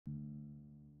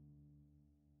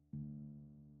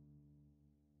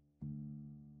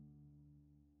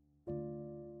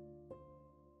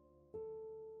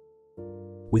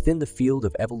Within the field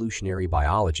of evolutionary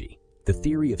biology, the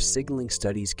theory of signaling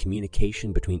studies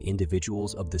communication between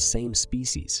individuals of the same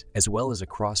species as well as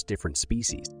across different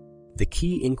species. The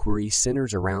key inquiry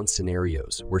centers around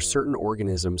scenarios where certain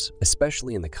organisms,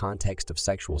 especially in the context of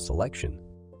sexual selection,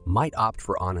 might opt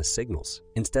for honest signals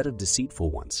instead of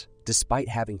deceitful ones. Despite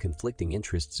having conflicting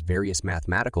interests, various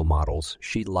mathematical models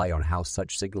shed light on how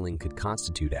such signaling could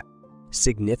constitute a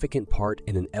significant part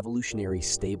in an evolutionary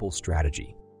stable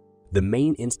strategy. The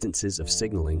main instances of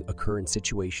signaling occur in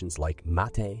situations like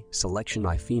mate, selection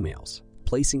by females,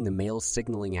 placing the male's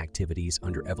signaling activities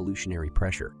under evolutionary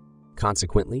pressure.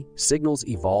 Consequently, signals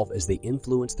evolve as they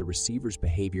influence the receiver's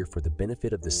behavior for the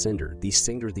benefit of the sender. These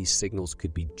signals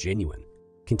could be genuine,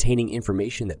 containing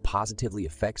information that positively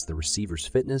affects the receiver's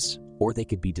fitness, or they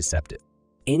could be deceptive.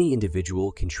 Any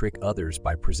individual can trick others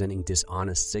by presenting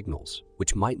dishonest signals,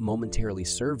 which might momentarily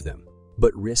serve them,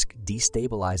 but risk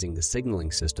destabilizing the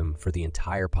signaling system for the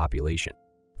entire population.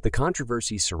 The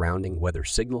controversy surrounding whether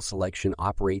signal selection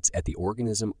operates at the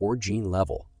organism or gene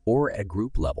level or at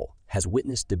group level has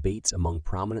witnessed debates among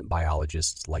prominent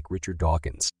biologists like Richard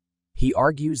Dawkins. He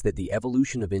argues that the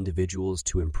evolution of individuals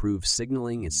to improve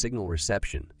signaling and signal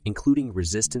reception, including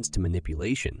resistance to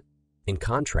manipulation. In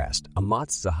contrast,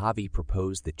 Amatz Zahavi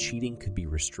proposed that cheating could be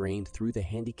restrained through the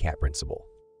handicap principle,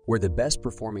 where the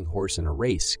best-performing horse in a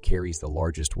race carries the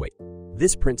largest weight.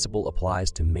 This principle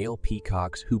applies to male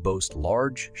peacocks who boast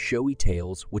large, showy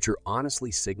tails which are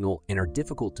honestly signal and are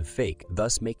difficult to fake,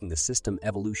 thus making the system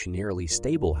evolutionarily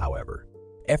stable. However,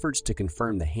 efforts to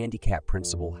confirm the handicap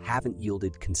principle haven't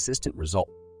yielded consistent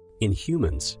results. In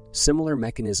humans, similar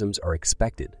mechanisms are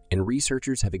expected, and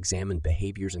researchers have examined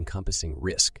behaviors encompassing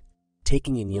risk,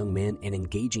 taking in young men, and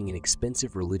engaging in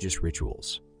expensive religious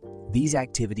rituals. These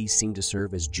activities seem to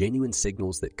serve as genuine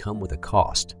signals that come with a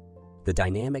cost. The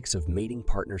dynamics of mating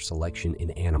partner selection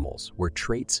in animals, where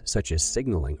traits such as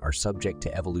signaling are subject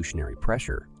to evolutionary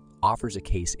pressure, offers a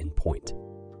case in point.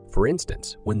 For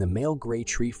instance, when the male gray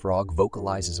tree frog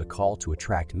vocalizes a call to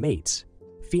attract mates,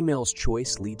 female's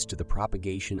choice leads to the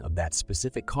propagation of that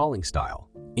specific calling style,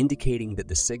 indicating that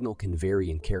the signal can vary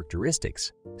in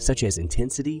characteristics such as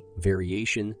intensity,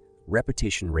 variation,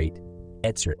 repetition rate,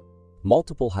 etc.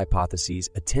 Multiple hypotheses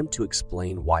attempt to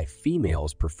explain why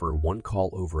females prefer one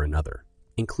call over another,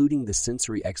 including the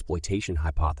sensory exploitation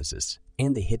hypothesis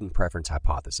and the hidden preference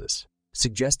hypothesis,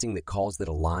 suggesting that calls that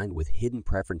align with hidden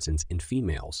preferences in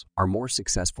females are more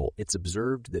successful. It's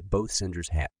observed that both senders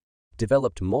have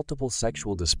developed multiple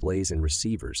sexual displays and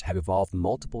receivers have evolved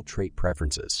multiple trait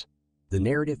preferences. The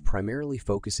narrative primarily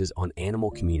focuses on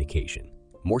animal communication,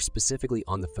 more specifically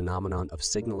on the phenomenon of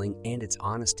signaling and its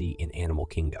honesty in animal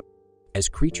kingdom. As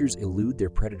creatures elude their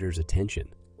predator's attention,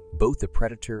 both the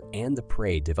predator and the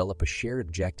prey develop a shared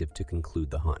objective to conclude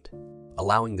the hunt,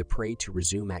 allowing the prey to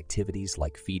resume activities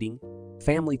like feeding.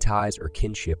 Family ties or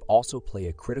kinship also play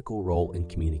a critical role in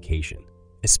communication,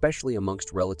 especially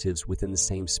amongst relatives within the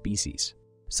same species,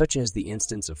 such as the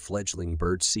instance of fledgling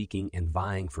birds seeking and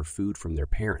vying for food from their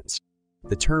parents.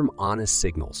 The term honest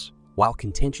signals, while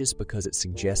contentious because it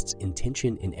suggests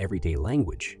intention in everyday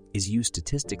language, is used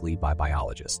statistically by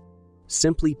biologists.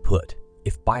 Simply put,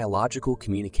 if biological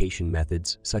communication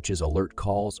methods such as alert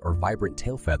calls or vibrant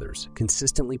tail feathers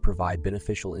consistently provide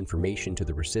beneficial information to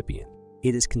the recipient,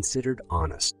 it is considered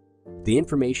honest. The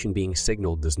information being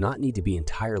signaled does not need to be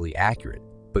entirely accurate,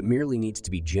 but merely needs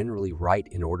to be generally right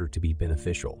in order to be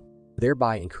beneficial,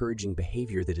 thereby encouraging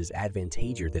behavior that is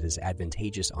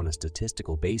advantageous on a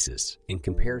statistical basis in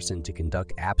comparison to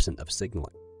conduct absent of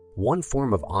signaling. One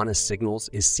form of honest signals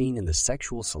is seen in the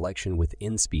sexual selection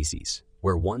within species,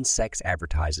 where one sex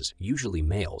advertises, usually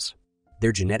males,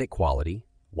 their genetic quality,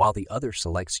 while the other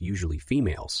selects, usually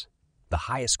females, the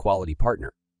highest quality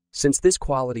partner. Since this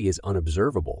quality is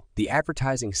unobservable, the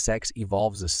advertising sex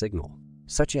evolves a signal,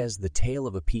 such as the tail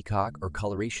of a peacock or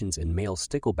colorations in male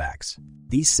sticklebacks.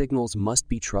 These signals must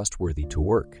be trustworthy to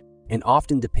work, and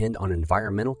often depend on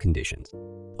environmental conditions.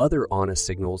 Other honest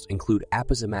signals include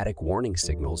aposematic warning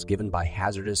signals given by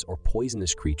hazardous or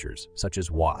poisonous creatures such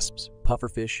as wasps,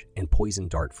 pufferfish, and poison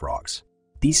dart frogs.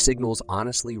 These signals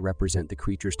honestly represent the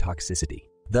creature's toxicity.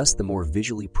 Thus, the more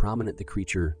visually prominent the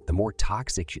creature, the more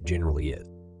toxic it generally is.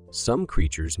 Some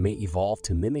creatures may evolve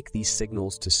to mimic these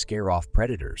signals to scare off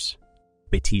predators.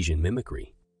 Bayesian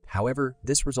mimicry. However,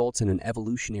 this results in an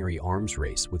evolutionary arms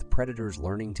race, with predators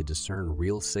learning to discern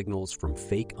real signals from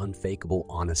fake, unfakeable,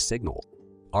 honest signals,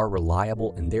 are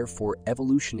reliable and therefore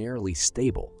evolutionarily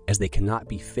stable, as they cannot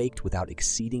be faked without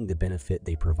exceeding the benefit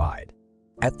they provide.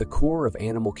 At the core of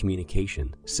animal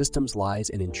communication systems lies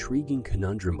an intriguing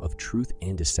conundrum of truth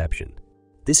and deception.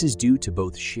 This is due to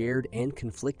both shared and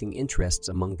conflicting interests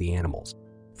among the animals.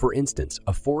 For instance,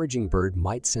 a foraging bird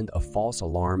might send a false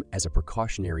alarm as a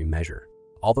precautionary measure.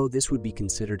 Although this would be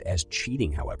considered as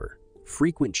cheating, however,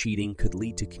 frequent cheating could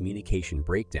lead to communication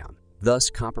breakdown, thus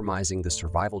compromising the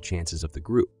survival chances of the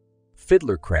group.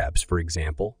 Fiddler crabs, for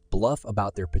example, bluff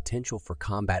about their potential for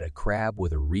combat. A crab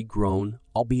with a regrown,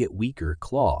 albeit weaker,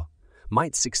 claw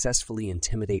might successfully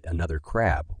intimidate another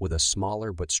crab with a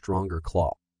smaller but stronger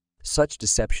claw. Such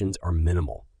deceptions are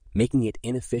minimal, making it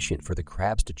inefficient for the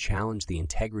crabs to challenge the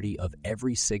integrity of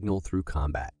every signal through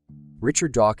combat.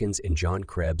 Richard Dawkins and John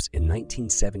Krebs in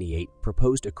 1978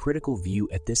 proposed a critical view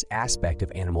at this aspect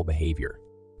of animal behavior.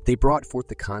 They brought forth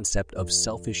the concept of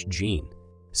selfish gene,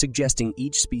 suggesting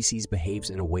each species behaves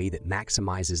in a way that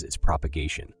maximizes its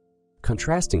propagation.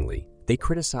 Contrastingly, they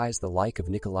criticized the like of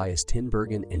Nicolaus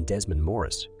Tinbergen and Desmond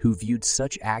Morris, who viewed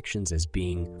such actions as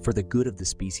being for the good of the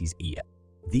species.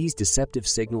 These deceptive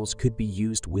signals could be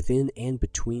used within and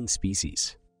between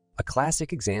species. A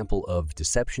classic example of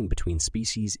deception between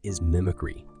species is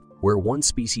mimicry, where one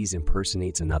species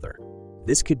impersonates another.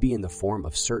 This could be in the form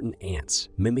of certain ants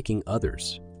mimicking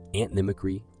others, ant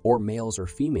mimicry, or males or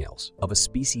females of a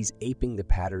species aping the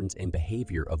patterns and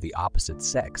behavior of the opposite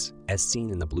sex, as seen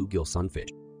in the bluegill sunfish.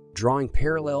 Drawing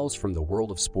parallels from the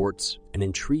world of sports, an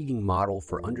intriguing model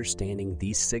for understanding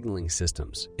these signaling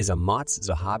systems is Amatz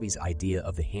Zahavi's idea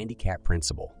of the handicap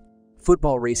principle.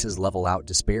 Football races level out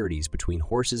disparities between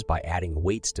horses by adding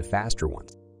weights to faster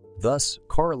ones. Thus,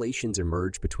 correlations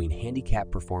emerge between handicap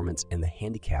performance and the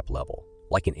handicap level,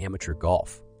 like in amateur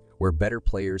golf, where better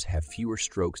players have fewer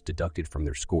strokes deducted from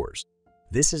their scores.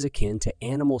 This is akin to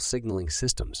animal signaling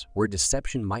systems, where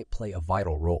deception might play a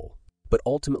vital role. But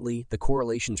ultimately, the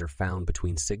correlations are found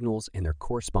between signals and their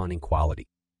corresponding quality.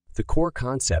 The core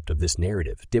concept of this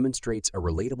narrative demonstrates a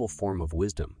relatable form of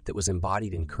wisdom that was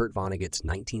embodied in Kurt Vonnegut's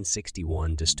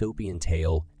 1961 dystopian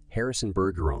tale, Harrison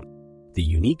Bergeron. The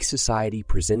unique society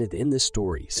presented in this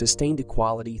story sustained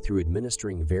equality through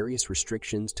administering various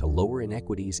restrictions to lower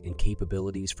inequities in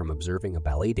capabilities from observing a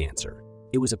ballet dancer.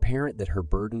 It was apparent that her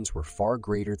burdens were far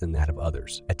greater than that of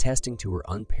others, attesting to her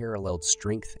unparalleled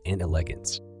strength and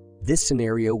elegance. This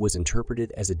scenario was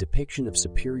interpreted as a depiction of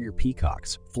superior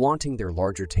peacocks, flaunting their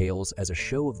larger tails as a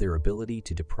show of their ability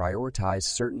to deprioritize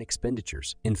certain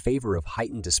expenditures in favor of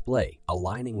heightened display,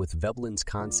 aligning with Veblen's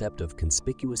concept of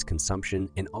conspicuous consumption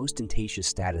and ostentatious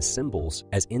status symbols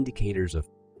as indicators of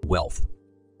wealth.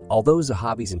 Although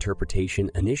Zahavi's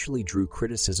interpretation initially drew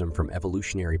criticism from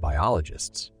evolutionary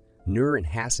biologists, Nur and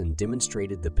Hassan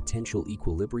demonstrated the potential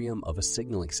equilibrium of a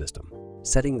signaling system,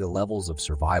 setting the levels of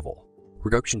survival,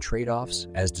 reduction trade-offs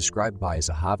as described by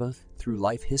Zahavi through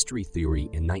life history theory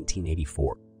in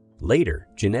 1984. Later,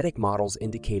 genetic models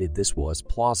indicated this was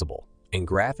plausible, and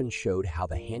Graffin showed how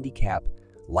the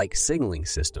handicap-like signaling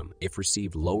system, if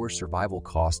received lower survival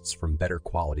costs from better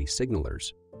quality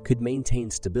signalers, could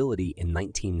maintain stability in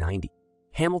 1990.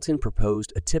 Hamilton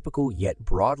proposed a typical yet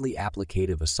broadly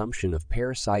applicative assumption of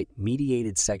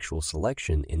parasite-mediated sexual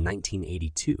selection in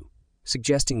 1982.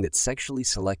 Suggesting that sexually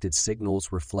selected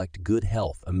signals reflect good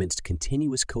health amidst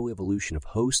continuous coevolution of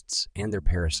hosts and their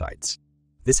parasites.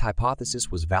 This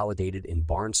hypothesis was validated in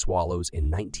barn swallows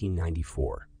in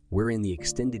 1994, wherein the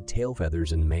extended tail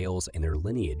feathers in males and their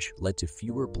lineage led to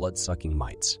fewer blood-sucking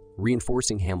mites,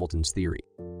 reinforcing Hamilton's theory.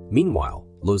 Meanwhile,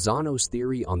 Lozano's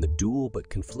theory on the dual but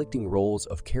conflicting roles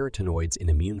of carotenoids in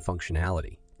immune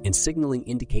functionality and signaling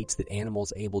indicates that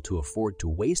animals able to afford to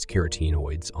waste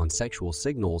carotenoids on sexual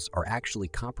signals are actually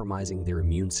compromising their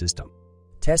immune system.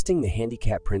 Testing the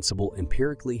handicap principle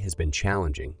empirically has been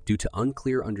challenging due to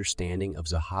unclear understanding of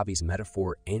Zahavi's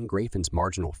metaphor and Graffin's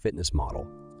marginal fitness model,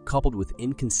 coupled with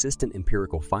inconsistent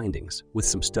empirical findings, with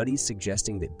some studies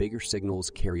suggesting that bigger signals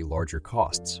carry larger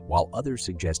costs, while others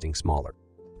suggesting smaller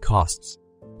costs.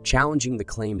 Challenging the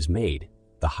claims made,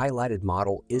 the highlighted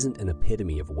model isn't an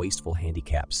epitome of wasteful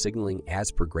handicap signaling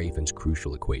as per Graffin's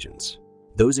crucial equations.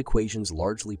 Those equations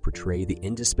largely portray the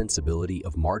indispensability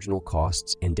of marginal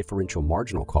costs and differential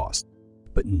marginal cost,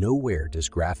 but nowhere does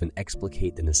Graffin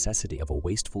explicate the necessity of a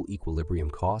wasteful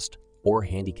equilibrium cost or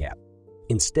handicap.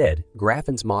 Instead,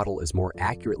 Graffin's model is more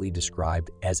accurately described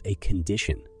as a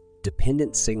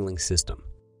condition-dependent signaling system,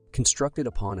 constructed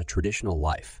upon a traditional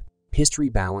life history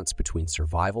balance between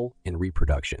survival and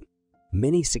reproduction.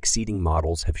 Many succeeding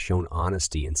models have shown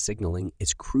honesty in signaling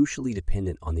is crucially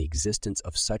dependent on the existence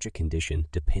of such a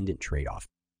condition-dependent trade-off.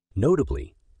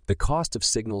 Notably, the cost of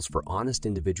signals for honest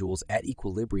individuals at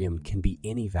equilibrium can be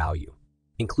any value,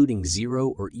 including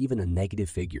zero or even a negative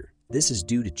figure. This is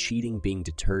due to cheating being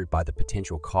deterred by the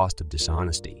potential cost of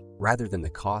dishonesty, rather than the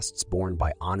costs borne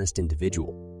by honest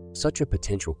individual. Such a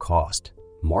potential cost,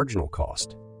 marginal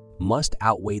cost, must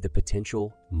outweigh the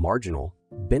potential, marginal,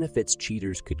 benefits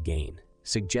cheaters could gain,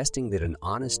 suggesting that an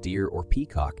honest deer or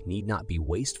peacock need not be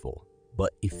wasteful,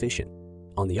 but efficient.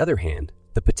 On the other hand,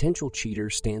 the potential cheater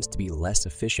stands to be less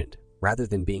efficient, rather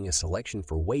than being a selection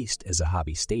for waste as a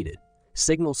hobby stated.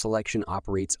 Signal selection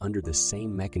operates under the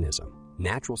same mechanism,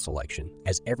 natural selection,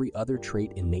 as every other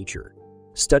trait in nature.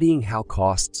 Studying how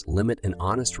costs limit an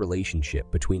honest relationship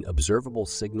between observable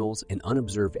signals and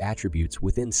unobserved attributes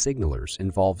within signalers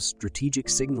involves strategic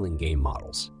signaling game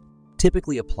models,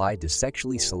 typically applied to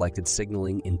sexually selected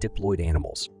signaling in diploid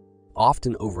animals.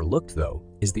 Often overlooked, though,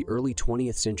 is the early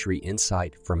 20th century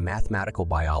insight from mathematical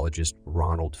biologist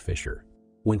Ronald Fisher.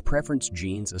 When preference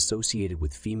genes associated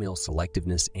with female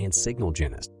selectiveness and signal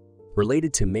genesis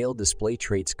related to male display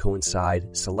traits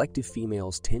coincide, selective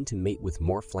females tend to mate with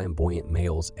more flamboyant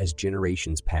males as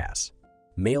generations pass.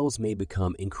 Males may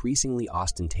become increasingly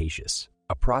ostentatious,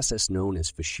 a process known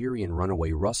as Fisherian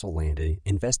runaway. Russell Landon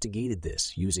investigated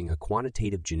this using a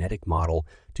quantitative genetic model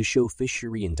to show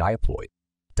Fisherian diploid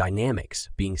dynamics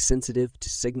being sensitive to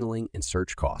signaling and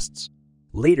search costs.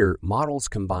 Later, models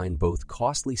combined both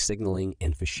costly signaling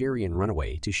and Fisherian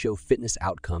runaway to show fitness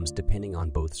outcomes depending on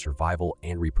both survival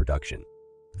and reproduction.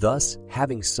 Thus,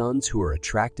 having sons who are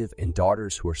attractive and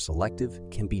daughters who are selective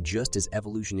can be just as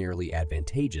evolutionarily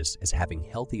advantageous as having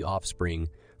healthy offspring,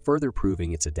 further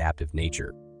proving its adaptive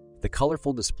nature. The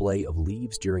colorful display of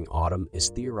leaves during autumn is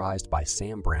theorized by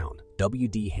Sam Brown,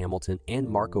 W.D. Hamilton, and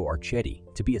Marco Archetti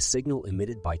to be a signal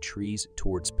emitted by trees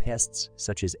towards pests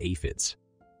such as aphids.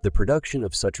 The production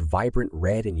of such vibrant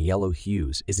red and yellow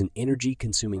hues is an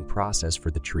energy-consuming process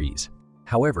for the trees.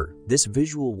 However, this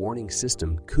visual warning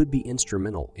system could be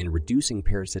instrumental in reducing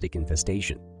parasitic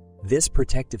infestation. This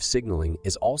protective signaling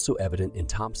is also evident in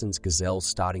Thompson's gazelle's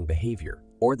stotting behavior,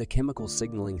 or the chemical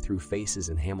signaling through faces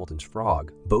in Hamilton's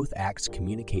frog. Both acts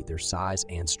communicate their size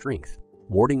and strength,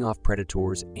 warding off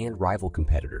predators and rival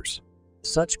competitors.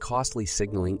 Such costly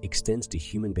signaling extends to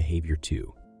human behavior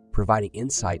too, providing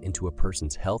insight into a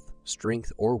person's health,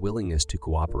 strength, or willingness to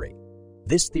cooperate.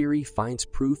 This theory finds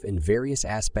proof in various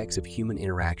aspects of human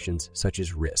interactions such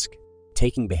as risk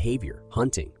taking behavior,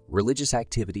 hunting, religious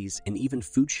activities, and even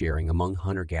food sharing among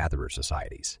hunter-gatherer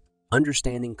societies.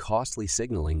 Understanding costly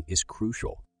signaling is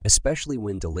crucial, especially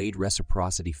when delayed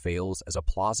reciprocity fails as a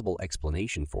plausible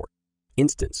explanation for it.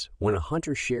 Instance, when a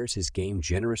hunter shares his game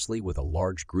generously with a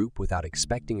large group without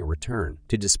expecting a return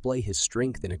to display his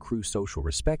strength and accrue social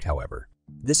respect, however.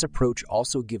 This approach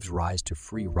also gives rise to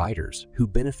free riders who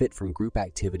benefit from group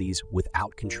activities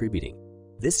without contributing.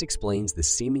 This explains the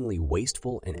seemingly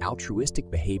wasteful and altruistic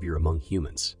behavior among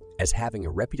humans, as having a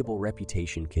reputable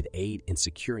reputation could aid in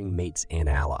securing mates and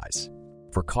allies.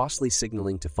 For costly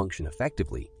signaling to function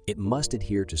effectively, it must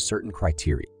adhere to certain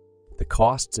criteria. The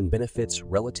costs and benefits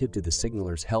relative to the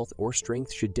signaler's health or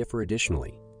strength should differ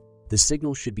additionally. The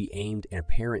signal should be aimed and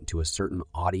apparent to a certain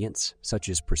audience, such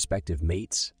as prospective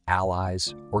mates,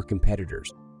 allies, or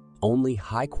competitors. Only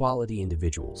high-quality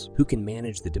individuals who can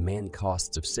manage the demand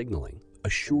costs of signaling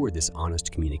assure this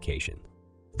honest communication.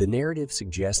 The narrative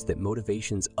suggests that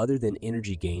motivations other than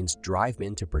energy gains drive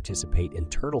men to participate in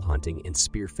turtle hunting and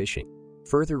spear fishing.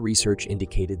 Further research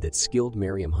indicated that skilled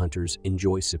Merriam hunters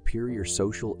enjoy superior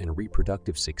social and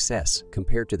reproductive success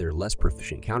compared to their less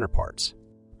proficient counterparts.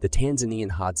 The Tanzanian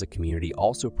Hadza community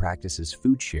also practices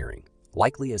food sharing,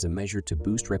 likely as a measure to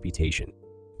boost reputation.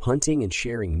 Hunting and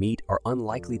sharing meat are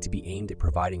unlikely to be aimed at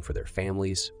providing for their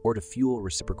families or to fuel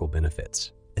reciprocal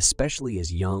benefits, especially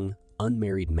as young,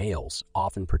 unmarried males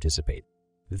often participate.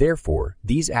 Therefore,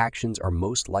 these actions are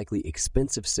most likely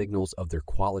expensive signals of their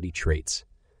quality traits,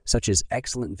 such as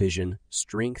excellent vision,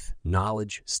 strength,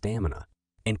 knowledge, stamina.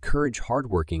 Encourage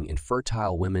hardworking and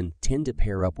fertile women tend to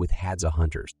pair up with Hadza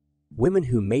hunters. Women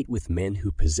who mate with men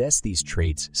who possess these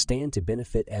traits stand to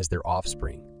benefit as their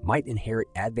offspring might inherit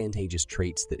advantageous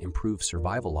traits that improve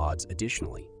survival odds.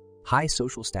 Additionally, high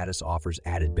social status offers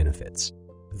added benefits.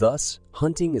 Thus,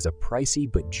 hunting is a pricey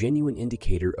but genuine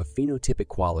indicator of phenotypic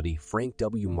quality. Frank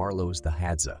W. Marlowe's The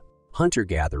Hadza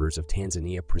Hunter-Gatherers of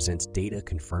Tanzania presents data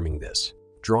confirming this,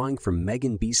 drawing from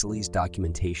Megan Beasley's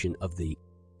documentation of the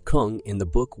Kung in the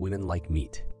book Women Like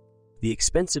Meat. The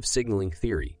expensive signaling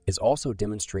theory is also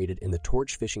demonstrated in the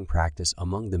torch fishing practice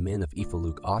among the men of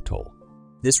Ifaluk Atoll.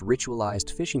 This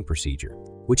ritualized fishing procedure,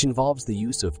 which involves the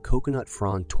use of coconut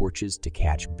frond torches to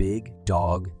catch big,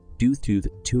 dog, tooth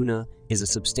tuna, is a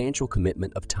substantial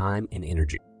commitment of time and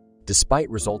energy. Despite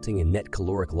resulting in net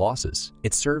caloric losses,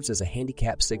 it serves as a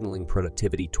handicap signaling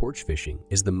productivity. Torch fishing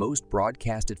is the most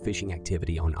broadcasted fishing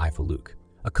activity on Ifaluk,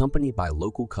 accompanied by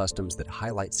local customs that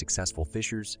highlight successful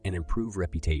fishers and improve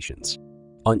reputations.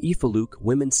 On Ifaluk,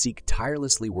 women seek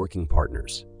tirelessly working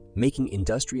partners, making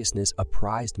industriousness a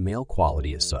prized male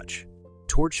quality as such.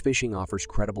 Torch fishing offers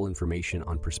credible information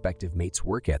on prospective mates'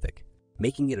 work ethic,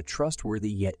 making it a trustworthy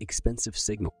yet expensive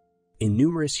signal. In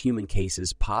numerous human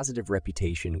cases, positive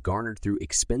reputation garnered through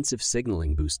expensive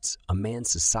signaling boosts a man's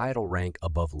societal rank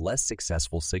above less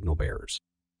successful signal bearers.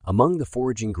 Among the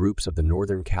foraging groups of the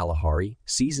northern Kalahari,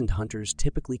 seasoned hunters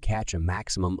typically catch a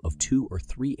maximum of 2 or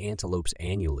 3 antelopes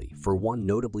annually for one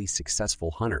notably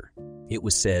successful hunter. It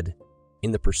was said,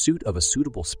 in the pursuit of a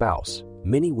suitable spouse,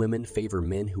 many women favor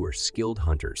men who are skilled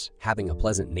hunters, having a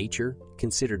pleasant nature,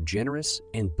 considered generous,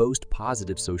 and boast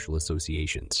positive social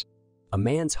associations. A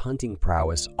man's hunting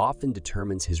prowess often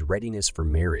determines his readiness for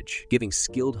marriage, giving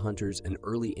skilled hunters an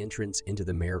early entrance into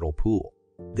the marital pool.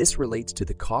 This relates to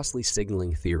the costly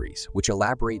signaling theories, which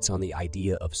elaborates on the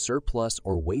idea of surplus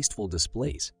or wasteful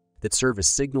displays that serve as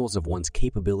signals of one's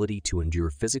capability to endure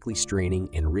physically straining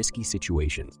and risky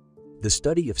situations. The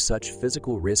study of such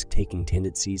physical risk-taking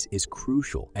tendencies is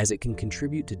crucial as it can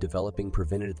contribute to developing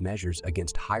preventative measures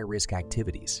against high-risk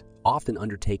activities, often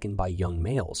undertaken by young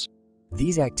males.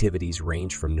 These activities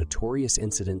range from notorious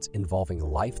incidents involving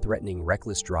life-threatening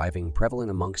reckless driving prevalent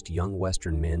amongst young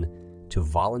Western men to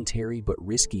voluntary but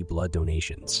risky blood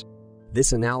donations.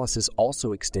 This analysis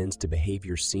also extends to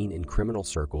behavior seen in criminal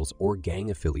circles or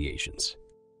gang affiliations.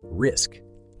 Risk.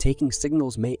 Taking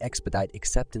signals may expedite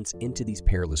acceptance into these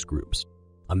perilous groups.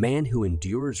 A man who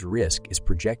endures risk is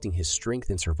projecting his strength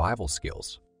and survival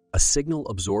skills. A signal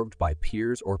absorbed by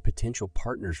peers or potential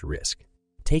partners' risk.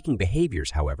 Taking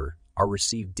behaviors, however, are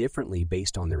received differently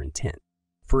based on their intent.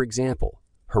 For example,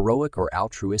 heroic or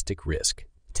altruistic risk.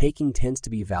 Taking tends to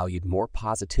be valued more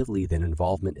positively than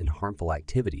involvement in harmful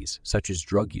activities, such as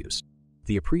drug use.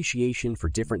 The appreciation for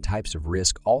different types of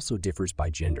risk also differs by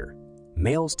gender.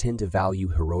 Males tend to value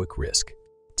heroic risk,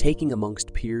 taking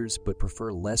amongst peers but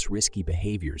prefer less risky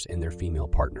behaviors in their female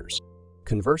partners.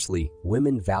 Conversely,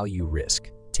 women value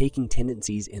risk, taking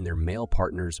tendencies in their male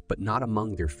partners but not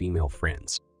among their female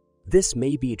friends. This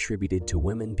may be attributed to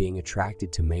women being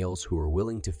attracted to males who are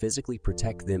willing to physically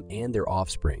protect them and their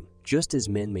offspring, just as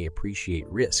men may appreciate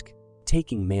risk,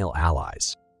 taking male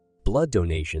allies. Blood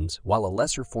donations, while a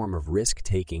lesser form of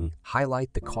risk-taking,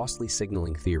 highlight the costly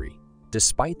signaling theory.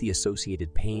 Despite the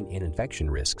associated pain and infection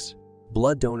risks,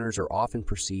 blood donors are often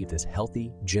perceived as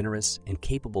healthy, generous, and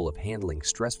capable of handling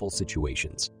stressful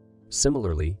situations.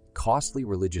 Similarly, costly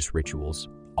religious rituals,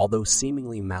 although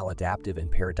seemingly maladaptive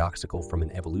and paradoxical from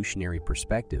an evolutionary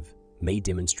perspective, may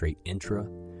demonstrate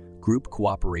intra-group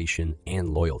cooperation and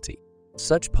loyalty.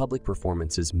 Such public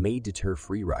performances may deter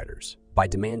free-riders by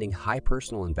demanding high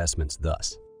personal investments.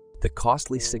 Thus, the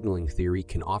costly signaling theory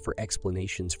can offer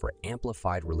explanations for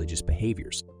amplified religious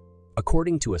behaviors.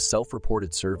 According to a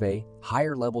self-reported survey,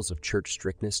 higher levels of church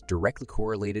strictness directly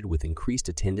correlated with increased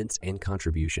attendance and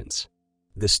contributions.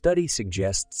 The study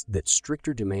suggests that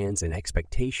stricter demands and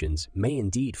expectations may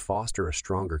indeed foster a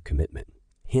stronger commitment,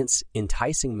 hence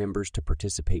enticing members to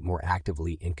participate more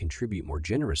actively and contribute more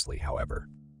generously. However,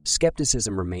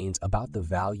 skepticism remains about the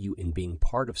value in being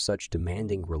part of such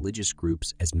demanding religious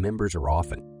groups, as members are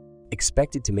often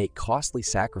expected to make costly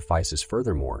sacrifices.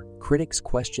 Furthermore, critics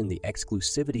question the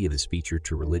exclusivity of this feature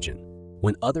to religion,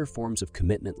 when other forms of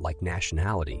commitment like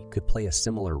nationality could play a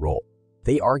similar role.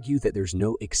 They argue that there's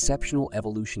no exceptional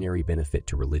evolutionary benefit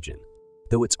to religion,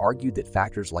 though it's argued that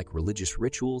factors like religious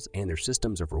rituals and their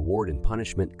systems of reward and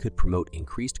punishment could promote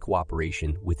increased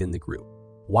cooperation within the group.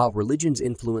 While religion's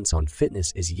influence on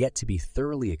fitness is yet to be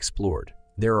thoroughly explored,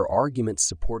 there are arguments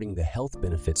supporting the health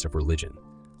benefits of religion,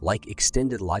 like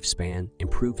extended lifespan,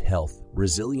 improved health,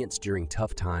 resilience during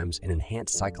tough times, and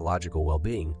enhanced psychological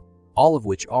well-being, all of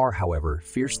which are, however,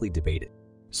 fiercely debated.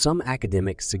 Some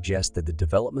academics suggest that the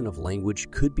development of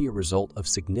language could be a result of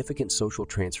significant social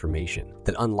transformation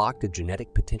that unlocked a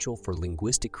genetic potential for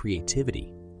linguistic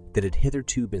creativity that had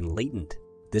hitherto been latent.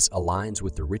 This aligns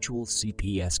with the ritual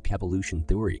CPS evolution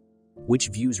theory, which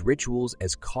views rituals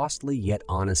as costly yet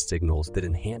honest signals that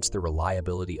enhance the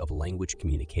reliability of language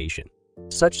communication.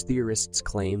 Such theorists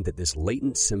claim that this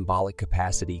latent symbolic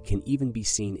capacity can even be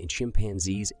seen in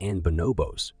chimpanzees and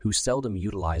bonobos, who seldom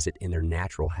utilize it in their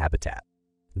natural habitat.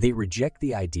 They reject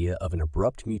the idea of an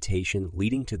abrupt mutation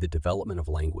leading to the development of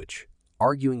language,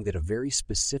 arguing that a very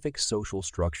specific social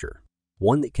structure,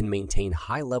 one that can maintain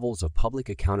high levels of public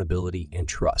accountability and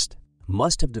trust,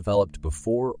 must have developed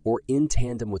before or in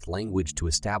tandem with language to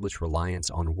establish reliance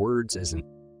on words as an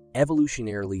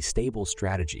evolutionarily stable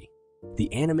strategy.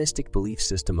 The animistic belief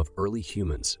system of early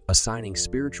humans, assigning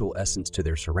spiritual essence to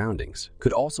their surroundings,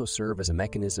 could also serve as a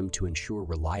mechanism to ensure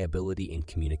reliability in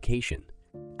communication,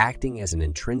 acting as an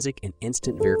intrinsic and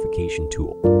instant verification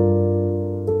tool.